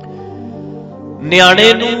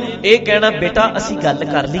ਨਿਆਣੇ ਨੂੰ ਇਹ ਕਹਿਣਾ ਬੇਟਾ ਅਸੀਂ ਗੱਲ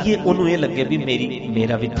ਕਰ ਲਈਏ, ਉਹਨੂੰ ਇਹ ਲੱਗੇ ਵੀ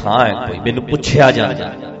ਮੇਰਾ ਵੀ ਥਾਂ ਹੈ, ਕੋਈ ਮੈਨੂੰ ਪੁੱਛਿਆ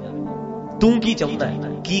ਜਾਂਦਾ, ਤੂੰ ਕੀ ਚਾਹੁੰਦਾ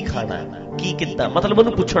ਹੈ, ਕੀ ਖਾਣਾ ਹੈ, ਕੀ ਕੀਤਾ, ਮਤਲਬ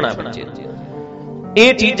ਉਹਨੂੰ ਪੁੱਛਣਾ ਬੱਚੇ ਨੂੰ।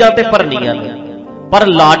 ਇਹ ਚੀਜ਼ਾਂ ਤੇ ਭਰਨੀਆਂ ਨੇ, ਪਰ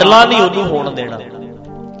ਲਾਡਲਾ ਨਹੀਂ ਉਹਨੂੰ ਹੋਣ ਦੇਣਾ।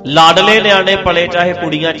 ਲਾਡਲੇ ਨਿਆਣੇ ਪਲੇ, ਚਾਹੇ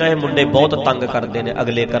ਕੁੜੀਆਂ ਚਾਹੇ ਮੁੰਡੇ, ਬਹੁਤ ਤੰਗ ਕਰਦੇ ਨੇ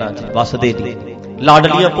ਅਗਲੇ ਘਰਾਂ 'ਚ, ਵੱਸਦੇ ਨਹੀਂ।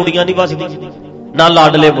 ਲਾਡਲੀਆਂ ਕੁੜੀਆਂ ਨਹੀਂ ਵੱਸਦੀਆਂ, ਨਾ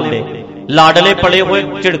ਲਾਡਲੇ ਮੁੰਡੇ। ਲਾਡਲੇ ਪਲੇ ਹੋਏ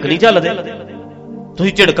ਝਿੜਕ ਨਹੀਂ ਚੱਲਦੇ,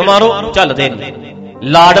 ਤੁਸੀਂ ਝਿੜਕ ਮਾਰੋ ਚੱਲਦੇ ਨਹੀਂ,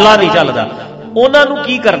 ਲਾਡਲਾ ਨਹੀਂ ਚੱਲਦਾ। ਉਹਨਾਂ ਨੂੰ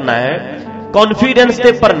ਕੀ ਕਰਨਾ ਹੈ, ਕੌਨਫੀਡੈਂਸ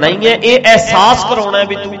ਤੇ ਭਰਨਾ ਹੀ ਹੈ, ਇਹ ਅਹਿਸਾਸ ਕਰਾਉਣਾ ਹੈ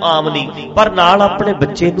ਵੀ ਤੂੰ ਆਮ ਨਹੀਂ। ਪਰ ਨਾਲ ਆਪਣੇ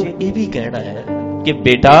ਬੱਚੇ ਨੂੰ ਇਹ ਵੀ ਕਹਿਣਾ ਹੈ ਕਿ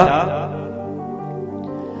ਬੇਟਾ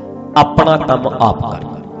ਆਪਣਾ ਕੰਮ ਆਪ ਕਰ,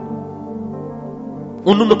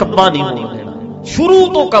 ਉਹਨੂੰ ਨਕੰਮਾ ਨਹੀਂ ਹੋਣ ਦੇਣਾ, ਸ਼ੁਰੂ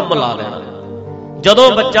ਤੋਂ ਕੰਮ ਲਾ ਲੈਣਾ।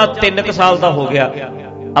 ਜਦੋਂ ਬੱਚਾ 3 ਸਾਲ ਦਾ ਹੋ ਗਿਆ,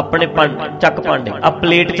 ਆਪਣੇ ਚੱਕ ਭਾਂਡੇ, ਆ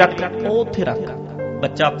ਪਲੇਟ ਚੱਕ, ਉਹ ਉੱਥੇ ਰੱਖ,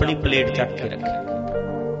 ਬੱਚਾ ਆਪਣੀ ਪਲੇਟ ਚੱਕ ਕੇ ਰੱਖੇ।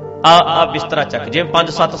 ਆ ਬਿਸਤਰਾ ਚੱਕ, ਜੇ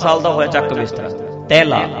 5-7 ਸਾਲ ਦਾ ਹੋਇਆ, ਚੱਕ ਬਿਸਤਰਾ, ਤਹਿ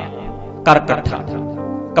ਲਾ ਕਰ ਇਕੱਠਾ,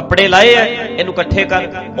 ਕੱਪੜੇ ਲਾਏ ਆ ਇਹਨੂੰ ਇਕੱਠੇ ਕਰ,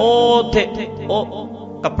 ਉਹ ਉੱਥੇ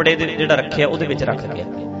ਉਹ ਕੱਪੜੇ ਦੇ ਜਿਹੜਾ ਰੱਖਿਆ ਉਹਦੇ ਵਿੱਚ ਰੱਖ ਗਿਆ,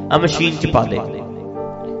 ਆ ਮਸ਼ੀਨ 'ਚ ਪਾ ਦੇ,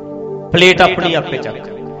 ਪਲੇਟ ਆਪਣੀ ਆਪੇ ਚੱਕ।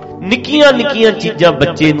 ਨਿੱਕੀਆਂ ਨਿੱਕੀਆਂ ਚੀਜ਼ਾਂ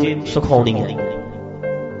ਬੱਚੇ ਨੂੰ ਸਿਖਾਉਣੀਆਂ,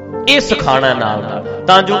 ਇਹ ਸਿਖਾਣਾ ਨਾਲ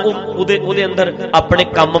ਤਾਂ ਜੋ ਉਹਦੇ ਅੰਦਰ ਆਪਣੇ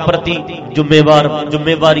ਕੰਮ ਪ੍ਰਤੀ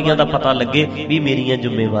ਜ਼ਿੰਮੇਵਾਰੀਆਂ ਦਾ ਪਤਾ ਲੱਗੇ ਵੀ ਮੇਰੀਆਂ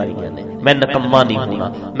ਜ਼ਿੰਮੇਵਾਰੀਆਂ ਨੇ, ਮੈਂ ਨਕੰਮਾ ਨਹੀਂ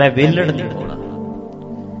ਹੋਣਾ, ਮੈਂ ਵਿਹਲੜ ਨਹੀਂ ਹੋਣਾ।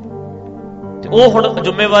 ਤੇ ਉਹ ਹੁਣ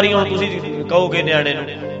ਜ਼ਿੰਮੇਵਾਰੀਆਂ, ਹੁਣ ਤੁਸੀਂ ਕਹੋਗੇ ਨਿਆਣੇ ਨੂੰ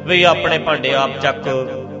ਵੀ ਆਪਣੇ ਭਾਂਡੇ ਆਪ ਚੱਕ,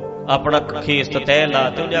 ਆਪਣਾ ਖੇਸ ਤਹਿ ਲਾ,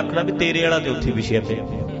 ਤੇ ਉਹਨੇ ਆਖਣਾ ਵੀ ਤੇਰੇ ਵਾਲਾ ਤੇ ਉੱਥੇ ਵਿਛਿਆ ਪਿਆ,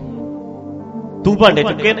 ਤੂੰ ਭਾਂਡੇ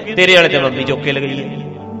ਚੁੱਕੇ ਨੇ, ਤੇਰੇ ਵਾਲੇ ਤੇ ਮੰਮੀ ਚੁੱਕ ਕੇ ਲਗਾਈ ਹੈ।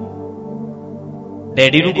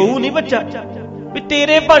 ਡੈਡੀ ਨੂੰ ਕਹੂ ਨਹੀਂ ਬੱਚਾ ਵੀ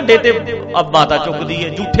ਤੇਰੇ ਭਾਂਡੇ ਤੇ ਮਾਤਾ ਚੁੱਕਦੀ ਹੈ,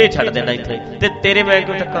 ਝੂਠੇ ਛੱਡ ਦੇਣਾ ਇੱਥੇ, ਤੇ ਤੇਰੇ ਮੈਂ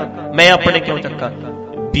ਕਿਉਂ ਚੱਕਾਂ, ਮੈਂ ਆਪਣੇ ਕਿਉਂ ਚੱਕਾਂ।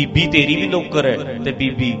 ਬੀਬੀ ਤੇਰੀ ਵੀ ਨੌਕਰ ਹੈ ਤੇ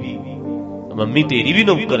ਬੀਬੀ ਮੰਮੀ ਤੇਰੀ ਵੀ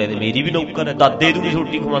ਨੌਕਰ ਹੈ ਤੇ ਮੇਰੀ ਵੀ ਨੌਕਰ ਹੈ। ਦਾਦੇ ਨੂੰ ਵੀ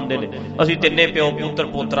ਰੋਟੀ ਖਵਾਉਂਦੇ ਨੇ, ਅਸੀਂ ਤਿੰਨੇ ਪਿਓ ਪੁੱਤਰ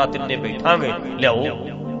ਪੋਤਰਾ ਤਿੰਨੇ ਬੈਠਾਂਗੇ, ਲਿਆਓ।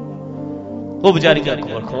 ਉਹ ਵਿਚਾਰੀਆਂ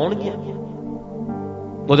ਖਵਾਉਣਗੀਆਂ,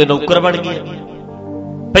 ਉਹਦੇ ਨੌਕਰ ਬਣ ਗਈਆਂ।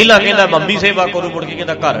 ਪਹਿਲਾਂ ਕਹਿੰਦਾ ਮੰਮੀ ਸੇਵਾ ਕਰੂ, ਮੁੜ ਕੇ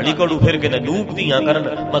ਕਹਿੰਦਾ ਘਰ ਵਾਲੀ ਕਰੂ, ਫਿਰ ਕਹਿੰਦਾ ਨੂੰਹ ਧੀਆਂ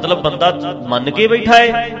ਕਰਨ। ਮਤਲਬ ਬੰਦਾ ਮੰਨ ਕੇ ਬੈਠਾ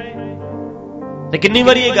ਹੈ। ਤੇ ਕਿੰਨੀ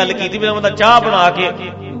ਵਾਰੀ ਇਹ ਗੱਲ ਕੀਤੀ, ਮੇਰਾ ਬੰਦਾ ਚਾਹ ਬਣਾ ਕੇ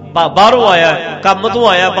ਬਾਹਰੋਂ ਆਇਆ, ਕੰਮ ਤੋਂ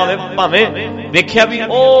ਆਇਆ, ਭਾਵੇਂ ਵੇਖਿਆ ਵੀ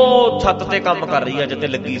ਉਹ ਛੱਤ ਤੇ ਕੰਮ ਕਰ ਰਹੀ ਹੈ ਜਿੱਥੇ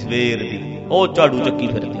ਲੱਗੀ ਸਵੇਰ ਦੀ, ਉਹ ਝਾੜੂ ਚੱਕੀ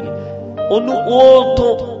ਫਿਰਦੀ ਹੈ, ਉਹਨੂੰ ਉਹ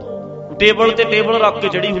ਉੱਥੋਂ ਟੇਬਲ ਤੇ ਟੇਬਲ ਰੱਖ ਕੇ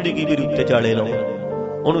ਚੜੀ ਹੁੰਦੀ ਕੀ ਵਾਰੀ ਉੱਤੇ ਚਾਲੇ ਲਾਉ,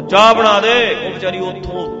 ਉਹਨੂੰ ਚਾਹ ਬਣਾ ਦੇ, ਉਹ ਵਿਚਾਰੀ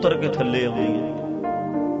ਉੱਥੋਂ ਉੱਤਰ ਕੇ ਥੱਲੇ ਆਉਂਦੀ ਹੈ,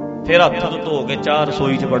 ਫਿਰ ਹੱਥ ਧੋ ਕੇ ਚਾਹ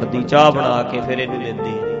ਰਸੋਈ 'ਚ ਵੜਦੀ, ਚਾਹ ਬਣਾ ਕੇ ਫਿਰ ਇਹਨੂੰ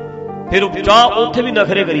ਦਿੰਦੀ, ਫਿਰ ਉਹ ਚਾਹ ਉੱਥੇ ਵੀ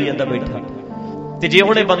ਨਖਰੇ ਕਰੀ ਜਾਂਦਾ ਬੈਠਾ। ਤੇ ਜੇ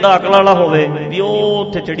ਹੁਣ ਇਹ ਬੰਦਾ ਅਕਲ ਵਾਲਾ ਹੋਵੇ ਵੀ ਉਹ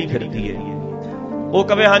ਉੱਥੇ ਚੜੀ ਫਿਰਦੀ ਹੈ, ਉਹ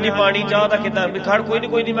ਕਵੇ ਹਾਂਜੀ ਪਾਣੀ ਚਾਹ ਦਾ ਕਿੱਦਾਂ, ਵੀ ਖੜ ਕੋਈ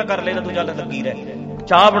ਨਹੀਂ ਮੈਂ ਕਰ ਲੈਣਾ, ਤੂੰ ਚੱਲ ਲੱਗੀ ਰਹਿ।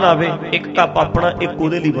 ਚਾਹ ਬਣਾਵੇ, ਇੱਕ ਕੱਪ ਆਪਣਾ ਇੱਕ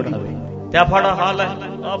ਉਹਦੇ ਲਈ ਬਣਾਵੇ, ਤੇ ਆ ਫੜ ਹਾਲ ਹੈ,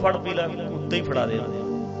 ਆ ਫੜ ਪੀ ਲੈ, ਉੱਤੇ ਹੀ ਫੜਾ ਦੇ,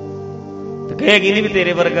 ਤੇ ਕਹੇਗੀ ਨਹੀਂ ਵੀ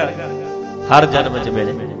ਤੇਰੇ ਵਰਗਾ ਹਰ ਜਨਮ 'ਚ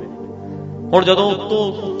ਮਿਲੇ। ਹੁਣ ਜਦੋਂ ਉੱਤੋਂ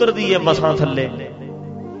ਉਤਰਦੀ ਹੈ ਮਸਾਂ ਥੱਲੇ,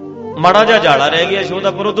 ਮਾੜਾ ਜਿਹਾ ਜਾਲਾ ਰਹਿ ਗਿਆ ਸੀ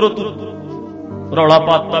ਉਹਦਾ, ਪਰ ਉਧਰੋਂ ਤੂੰ ਰੌਲਾ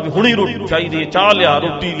ਪਾਤਾ ਵੀ ਹੁਣੀ ਰੋਟੀ ਚਾਹੀਦੀ ਹੈ, ਚਾਹ ਲਿਆ,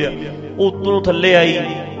 ਰੋਟੀ ਲਿਆ। ਉੱਤੋਂ ਥੱਲੇ ਆਈ,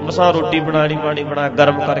 ਮਸਾਂ ਰੋਟੀ ਬਣਾਣੀ, ਪਾਣੀ ਬਣਾ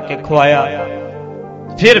ਗਰਮ ਕਰਕੇ ਖਵਾਇਆ,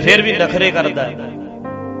 ਫਿਰ ਵੀ ਨਖਰੇ ਕਰਦਾ,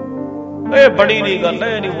 ਇਹ ਬੜੀ ਨਹੀਂ ਗੱਲ,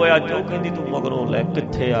 ਇਹ ਨਹੀਂ ਹੋਇਆ ਜੋ ਕਹਿੰਦੀ ਤੂੰ ਮਗਰੋਂ ਲੈ,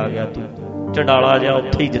 ਕਿੱਥੇ ਆ ਗਿਆ ਤੂੰ ਚੰਡਾਲਾ ਜਿਹਾ,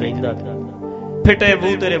 ਉੱਥੇ ਹੀ ਰਹਿੰਦਾ, ਫਿੱਟੇ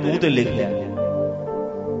ਮੂੰਹ ਤੇਰੇ ਮੂੰਹ ਤੇ ਲਿਖ ਲਿਆ।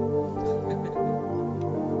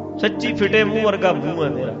 ਸੱਚੀ ਫਿੱਟੇ ਮੂੰਹ ਵਰਗਾ ਮੂੰਹ ਹੈ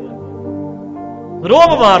ਮੇਰਾ,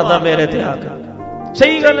 ਰੋਬ ਮਾਰਦਾ ਮੇਰੇ ਤੇ ਆ ਕੇ।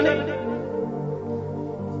 ਸਹੀ ਗੱਲ ਨਹੀਂ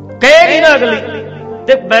ਕਹੇਗੀ ਨਾ ਅਗਲੀ,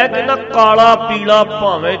 ਤੇ ਮੈਂ ਕਹਿੰਦਾ ਕਾਲਾ ਪੀਲਾ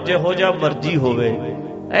ਭਾਵੇਂ ਜਿਹੋ ਜਿਹਾ ਮਰਜ਼ੀ ਹੋਵੇ,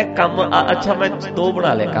 ਇਹ ਕੰਮ ਅੱਛਾ ਮੈਂ ਦੋ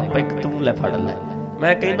ਬਣਾ ਲਿਆ ਕੱਪ, ਇੱਕ ਤੂੰ ਲੈ ਫੜ ਲੈ,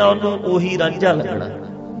 ਮੈਂ ਕਹਿੰਦਾ ਉਹਨੂੰ ਉਹੀ ਰਾਂਝਾ ਲੱਗਣਾ,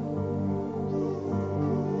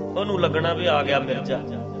 ਉਹਨੂੰ ਲੱਗਣਾ ਵੀ ਆ ਗਿਆ ਮਿਰਜ਼ਾ।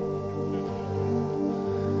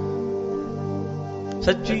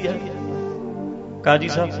 ਸੱਚੀ ਹੈ ਕਾਜੀ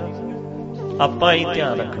ਸਾਹਿਬ, ਆਪਾਂ ਹੀ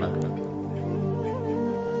ਧਿਆਨ ਰੱਖਣਾ,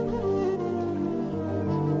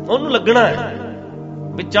 ਉਹਨੂੰ ਲੱਗਣਾ ਹੈ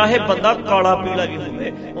ਵੀ ਚਾਹੇ ਬੰਦਾ ਕਾਲਾ ਪੀਲਾ ਵੀ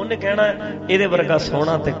ਹੋਵੇ, ਉਹਨੇ ਕਹਿਣਾ ਇਹਦੇ ਵਰਗਾ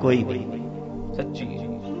ਸੋਹਣਾ ਤੇ ਕੋਈ ਨਹੀਂ।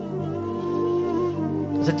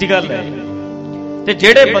 ਸੱਚੀ ਗੱਲ ਹੈ। ਤੇ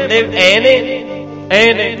ਜਿਹੜੇ ਬੰਦੇ ਐ ਨੇ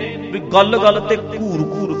ਵੀ ਗੱਲ ਤੇ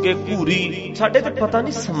ਘੂਰ ਕੇ ਘੂਰੀ, ਸਾਡੇ ਤੇ ਪਤਾ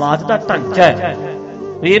ਨਹੀਂ ਸਮਾਜ ਦਾ ਢਾਂਚਾ ਹੈ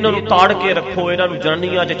ਵੀ ਇਹਨਾਂ ਨੂੰ ਤਾੜ ਕੇ ਰੱਖੋ, ਇਹਨਾਂ ਨੂੰ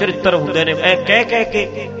ਜਨਾਨੀਆਂ 'ਚ ਚਰਿੱਤਰ ਹੁੰਦੇ ਨੇ, ਐ ਕਹਿ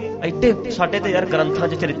ਕੇ ਐਡੇ ਸਾਡੇ ਤੇ ਯਾਰ ਗ੍ਰੰਥਾਂ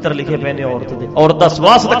 'ਚ ਚਰਿੱਤਰ ਲਿਖੇ ਪਏ ਨੇ ਔਰਤ ਦੇ, ਔਰਤ ਦਾ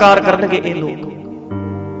ਸਵਾਹ ਸਤਿਕਾਰ ਕਰਨਗੇ ਇਹ ਲੋਕ,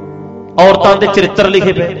 ਔਰਤਾਂ ਦੇ ਚਰਿੱਤਰ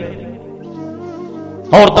ਲਿਖੇ ਪਏ ਨੇ,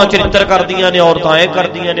 ਔਰਤਾਂ ਚਰਿੱਤਰ ਕਰਦੀਆਂ ਨੇ, ਔਰਤਾਂ ਐ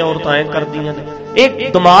ਕਰਦੀਆਂ ਨੇ, ਔਰਤਾਂ ਐ ਕਰਦੀਆਂ ਨੇ,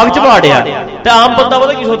 ਇਹ ਦਿਮਾਗ 'ਚ ਵਾੜਿਆ। ਤੇ ਆਮ ਬੰਦਾ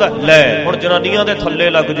ਪਤਾ ਕੀ ਸੋਚਦਾ, ਲੈ ਹੁਣ ਜਨਾਨੀਆਂ ਦੇ ਥੱਲੇ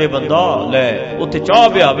ਲੱਗ ਜੇ ਬੰਦਾ, ਲੈ ਉੱਥੇ ਚਾਹ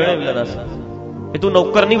ਵਿਆਵੇ, ਦੱਸ ਇਹ ਤੂੰ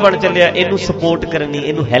ਨੌਕਰ ਨਹੀਂ ਬਣ ਚੱਲਿਆ, ਇਹਨੂੰ ਸਪੋਰਟ ਕਰਨੀ,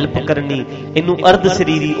 ਇਹਨੂੰ ਹੈਲਪ ਕਰਨੀ, ਇਹਨੂੰ ਅਰਧ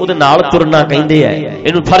ਸਰੀਰੀ ਉਹਦੇ ਨਾਲ ਤੁਰਨਾ ਕਹਿੰਦੇ ਆ,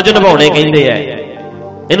 ਇਹਨੂੰ ਫਰਜ਼ ਨਿਭਾਉਣੇ ਕਹਿੰਦੇ ਆ,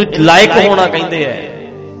 ਇਹਨੂੰ ਲਾਇਕ ਹੋਣਾ ਕਹਿੰਦੇ ਆ,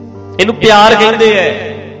 ਇਹਨੂੰ ਪਿਆਰ ਕਹਿੰਦੇ ਆ,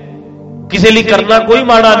 ਕਿਸੇ ਲਈ ਕਰਨਾ ਕੋਈ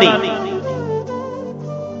ਮਾੜਾ ਨਹੀਂ।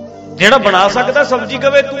 ਜਿਹੜਾ ਬਣਾ ਸਕਦਾ ਸਬਜ਼ੀ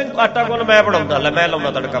ਕਵੇ ਤੂੰ ਆਟਾ ਗੁੰਨ, ਮੈਂ ਬਣਾਉਂਦਾ, ਲੈ ਮੈਂ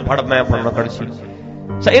ਲਾਉਣਾ ਤੜਕਾ, ਫੜ ਮੈਂ ਫੜਨਾ ਕੜਛੀ।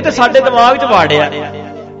 ਇਹ ਤੇ ਸਾਡੇ ਦਿਮਾਗ 'ਚ ਵਾੜਿਆ,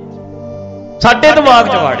 ਸਾਡੇ ਦਿਮਾਗ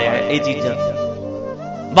 'ਚ ਵਾੜਿਆ ਇਹ ਚੀਜ਼ਾਂ।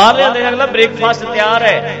 ਬਾਹਰਲਿਆਂ ਦੇ ਅਗਲਾ ਬ੍ਰੇਕਫਾਸਟ ਤਿਆਰ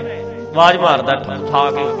ਹੈ, ਆਵਾਜ਼ ਮਾਰਦਾ ਠਾ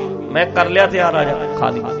ਕੇ, ਮੈਂ ਕਰ ਲਿਆ ਤਿਆਰ, ਆ ਜਾ ਖਾ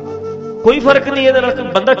ਲਈ, ਕੋਈ ਫਰਕ ਨਹੀਂ ਇਹਦੇ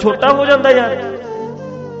ਨਾਲ, ਬੰਦਾ ਛੋਟਾ ਹੋ ਜਾਂਦਾ ਯਾਰ,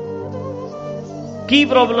 ਕੀ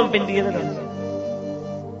ਪ੍ਰੋਬਲਮ ਪੈਂਦੀ ਇਹਦੇ ਨਾਲ।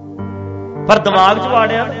 ਪਰ ਦਿਮਾਗ 'ਚ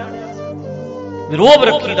ਵਾੜਿਆ, ਰੋਬ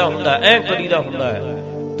ਰੱਖੀ ਦਾ ਹੁੰਦਾ, ਐ ਕਰੀਦਾ ਹੁੰਦਾ ਹੈ,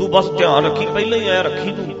 ਤੂੰ ਬਸ ਧਿਆਨ ਰੱਖੀ, ਪਹਿਲਾਂ ਹੀ ਐ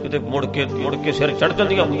ਰੱਖੀ ਤੂੰ, ਕਿਤੇ ਮੁੜ ਕੇ ਸਿਰ ਚੜ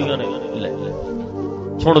ਜਾਂਦੀਆਂ ਹੁੰਦੀਆਂ ਨੇ।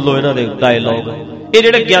 ਸੁਣ ਲਓ ਇਹਨਾਂ ਦੇ ਡਾਇਲੌਗ, ਇਹ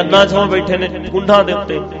ਜਿਹੜੇ ਗਿਆਨਾਂ 'ਚੋਂ ਬੈਠੇ ਨੇ ਖੁੰਡਾਂ ਦੇ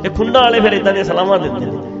ਉੱਤੇ, ਇਹ ਖੁੰਡਾਂ ਵਾਲੇ ਫਿਰ ਏਦਾਂ ਦੀਆਂ ਸਲਾਹਾਂ ਦਿੰਦੇ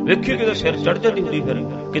ਨੇ, ਵੇਖੀ ਕਿਤੇ ਸਿਰ ਚੜ ਜਾਂਦੀ ਹੁੰਦੀ, ਫਿਰ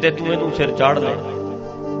ਕਿਤੇ ਤੂੰ ਇਹਨੂੰ ਸਿਰ ਚਾੜ ਲੈ।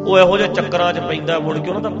 ਉਹ ਇਹੋ ਜਿਹੇ ਚੱਕਰਾਂ 'ਚ ਪੈਂਦਾ, ਮੁੜ ਕੇ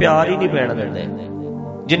ਉਹਨਾਂ ਦਾ ਪਿਆਰ ਹੀ ਨਹੀਂ ਪੈਣ ਦਿੰਦੇ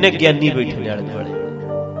ਜਿੰਨੇ ਗਿਆਨੀ ਬੈਠੇ ਨੇ ਆਲੇ ਦੁਆਲੇ।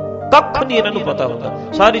 ਕੱਖ ਨਹੀਂ ਇਹਨਾਂ ਨੂੰ ਪਤਾ ਹੁੰਦਾ,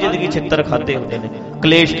 ਸਾਰੀ ਜ਼ਿੰਦਗੀ ਛਿੱਤਰ ਖਾਦੇ ਹੁੰਦੇ ਨੇ,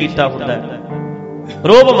 ਕਲੇਸ਼ ਕੀਤਾ ਹੁੰਦਾ,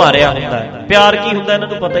 ਰੋਬ ਮਾਰਿਆ ਹੁੰਦਾ, ਪਿਆਰ ਕੀ ਹੁੰਦਾ ਇਹਨਾਂ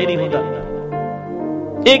ਨੂੰ ਪਤਾ ਹੀ ਨਹੀਂ ਹੁੰਦਾ।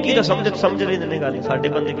 ਇਹ ਕੀ ਤਾਂ ਸਮਝ ਨਹੀਂ ਦਿੰਦੇ ਗੱਲ, ਸਾਡੇ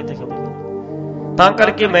ਬੰਦੇ ਕਿੱਥੇ ਸਮਝਦੇ। ਤਾਂ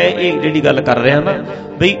ਕਰਕੇ ਮੈਂ ਇਹ ਜਿਹੜੀ ਗੱਲ ਕਰ ਰਿਹਾ ਨਾ,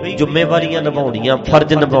 ਬਈ ਜ਼ਿੰਮੇਵਾਰੀਆਂ ਨਿਭਾਉਣੀਆਂ,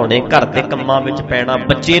 ਫਰਜ਼ ਨਿਭਾਉਣੇ, ਘਰ ਦੇ ਕੰਮਾਂ ਵਿੱਚ ਪੈਣਾ।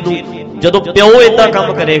 ਬੱਚੇ ਨੂੰ ਜਦੋਂ ਪਿਓ ਏਦਾਂ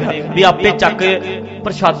ਕੰਮ ਕਰੇਗਾ ਵੀ ਆਪੇ ਚੱਕ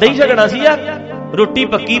ਪ੍ਰਸ਼ਾਦਾ ਹੀ ਛਕਣਾ ਸੀ ਯਾਰ, ਰੋਟੀ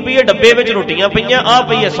ਪੱਕੀ ਪਈ ਹੈ, ਡੱਬੇ ਵਿੱਚ ਰੋਟੀਆਂ ਪਈਆਂ, ਆਹ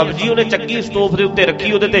ਪਈ ਹੈ ਸਬਜ਼ੀ, ਉਹਨੇ ਚੱਕੀ ਸਟੋਵ ਦੇ ਉੱਤੇ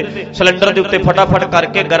ਰੱਖੀ, ਉਹਦੇ ਤੇ ਸਿਲੰਡਰ ਦੇ ਉੱਤੇ ਫਟਾਫਟ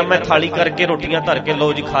ਕਰਕੇ ਗਰਮ ਥਾਲੀ ਕਰਕੇ ਰੋਟੀਆਂ ਧਰ ਕੇ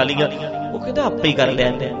ਲਓ ਜੀ ਖਾ ਲੀਆਂ। ਉਹ ਕਹਿੰਦਾ ਆਪੇ ਹੀ ਕਰ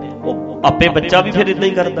ਲਿਆ। ਉਹ ਆਪੇ ਬੱਚਾ ਵੀ ਫਿਰ ਇਦਾਂ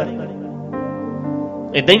ਹੀ ਕਰਦਾ,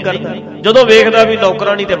 ਇਦਾਂ ਹੀ ਕਰਦਾ। ਜਦੋਂ ਵੇਖਦਾ ਵੀ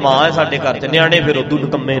ਨੌਕਰਾਣੀ ਤੇ ਮਾਂ ਹੈ ਸਾਡੇ ਘਰ 'ਚ, ਨਿਆਣੇ ਫਿਰ ਉਦੋਂ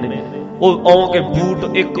ਨਿਕੰਮੇ ਨੇ। ਉਹ ਆਉਂ ਕੇ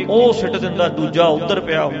ਬੂਟ ਇੱਕ ਉਹ ਸਿੱਟ ਦਿੰਦਾ, ਦੂਜਾ ਉੱਧਰ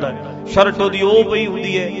ਪਿਆ ਹੁੰਦਾ, ਸ਼ਰਟ ਉਹਦੀ ਉਹ ਪਈ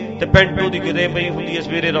ਹੁੰਦੀ ਹੈ ਤੇ ਪੈਂਟ ਉਹਦੀ ਕਿਤੇ ਪਈ ਹੁੰਦੀ ਹੈ।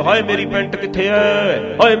 ਸਵੇਰੇ ਹਾਏ ਮੇਰੀ ਪੈਂਟ ਕਿੱਥੇ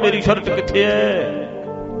ਹੈ, ਹਾਏ ਮੇਰੀ ਸ਼ਰਟ ਕਿੱਥੇ ਹੈ।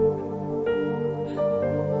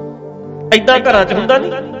 ਏਦਾਂ ਘਰਾਂ 'ਚ ਹੁੰਦਾ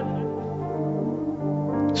ਨਹੀਂ,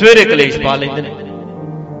 ਸਵੇਰੇ ਕਲੇਸ਼ ਪਾ ਲੈਂਦੇ ਨੇ।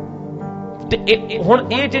 ਤੇ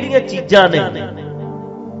ਹੁਣ ਇਹ ਜਿਹੜੀਆਂ ਚੀਜ਼ਾਂ ਨੇ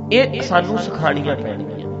ਇਹ ਸਾਨੂੰ ਸਿਖਾਉਣੀਆਂ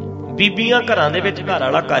ਪੈਣਗੀਆਂ। ਬੀਬੀਆਂ ਘਰਾਂ ਦੇ ਵਿੱਚ ਘਰ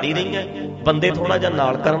ਵਾਲਾ ਕਰ ਹੀ ਰਹੀਆਂ, ਬੰਦੇ ਥੋੜਾ ਜਿਹਾ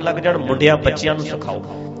ਨਾਲ ਕਰਨ ਲੱਗ ਜਾਣ। ਮੁੰਡਿਆਂ ਬੱਚਿਆਂ ਨੂੰ ਸਿਖਾਓ,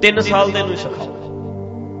 3 ਸਾਲ ਦੇ ਨੂੰ ਸਿਖਾਓ।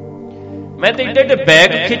 ਮੈਂ ਤੇ ਏਡੇ ਏਡੇ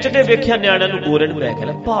ਬੈਗ ਖਿੱਚਦੇ ਵੇਖਿਆ ਨਿਆਣਿਆਂ ਨੂੰ, ਗੋਰੇ ਨੂੰ ਬੈਗ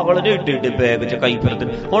ਲੈ ਭਾਵਲ ਨੇ ਏਡੇ ਏਡੇ ਬੈਗ ਚਕਾਈ ਫਿਰਦੇ।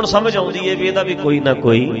 ਹੁਣ ਸਮਝ ਆਉਂਦੀ ਹੈ ਵੀ ਇਹਦਾ ਵੀ ਕੋਈ ਨਾ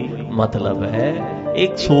ਕੋਈ ਮਤਲਬ ਹੈ,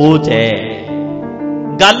 ਇੱਕ ਸੋਚ ਹੈ।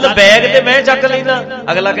 ਗੱਲ ਬੈਗ ਤੇ ਮੈਂ ਚੱਕ ਲੈਂਦਾ,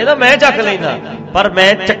 ਅਗਲਾ ਕਹਿੰਦਾ ਮੈਂ ਚੱਕ ਲੈਂਦਾ, ਪਰ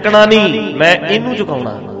ਮੈਂ ਚੱਕਣਾ ਨਹੀਂ, ਮੈਂ ਇਹਨੂੰ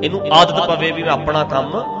ਚੁਕਾਉਣਾ। ਇਹਨੂੰ ਆਦਤ ਪਵੇ ਵੀ ਮੈਂ ਆਪਣਾ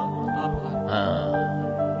ਕੰਮ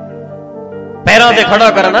ਪੈਰਾਂ ਤੇ ਖੜਾ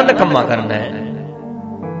ਕਰਨਾ, ਨਿਕੰਮਾ ਕਰਨਾ ਹੈ,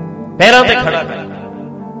 ਪੈਰਾਂ ਤੇ ਖੜਾ ਕਰਨਾ।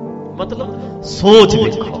 ਮਤਲਬ ਸੋਚ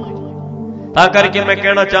ਦੇਖੋ। ਤਾਂ ਕਰਕੇ ਮੈਂ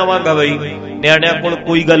ਕਹਿਣਾ ਚਾਹਾਂਗਾ ਬਈ ਨਿਆਣਿਆਂ ਕੋਲ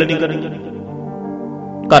ਕੋਈ ਗੱਲ ਨਹੀਂ ਕਰਨੀ,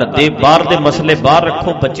 ਘਰ ਦੇ ਬਾਹਰ ਦੇ ਮਸਲੇ ਬਾਹਰ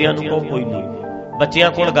ਰੱਖੋ। ਬੱਚਿਆਂ ਨੂੰ ਕਹੋ ਕੋਈ ਨਹੀਂ,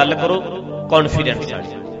 ਬੱਚਿਆਂ ਕੋਲ ਗੱਲ ਕਰੋ ਕੌਨਫੀਡੈਂਸ ਨਾਲ।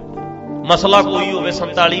 ਮਸਲਾ ਕੋਈ ਹੋਵੇ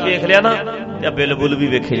 47 ਵੇਖ ਲਿਆ ਨਾ ਤੇ ਬਿੱਲ ਬੁੱਲ ਵੀ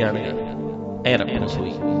ਵੇਖੇ ਜਾਣਗੇ। ਐ ਰੱਖੋ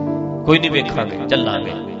ਸੋਈ, ਕੋਈ ਨਹੀਂ ਵੇਖਾਂਗੇ,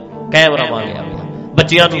 ਚੱਲਾਂਗੇ, ਕਾਇਮ ਰਵਾਂਗੇ ਆਪਾਂ।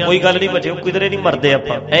 ਬੱਚਿਆਂ ਨੂੰ ਕੋਈ ਗੱਲ ਨਹੀਂ, ਬੱਚੇ ਕਿਧਰੇ ਨਹੀਂ ਮਰਦੇ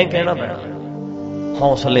ਆਪਾਂ, ਐਂ ਕਹਿਣਾ ਪੈਣਾ।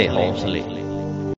 ਹੌਸਲੇ ਹੌਸਲੇ।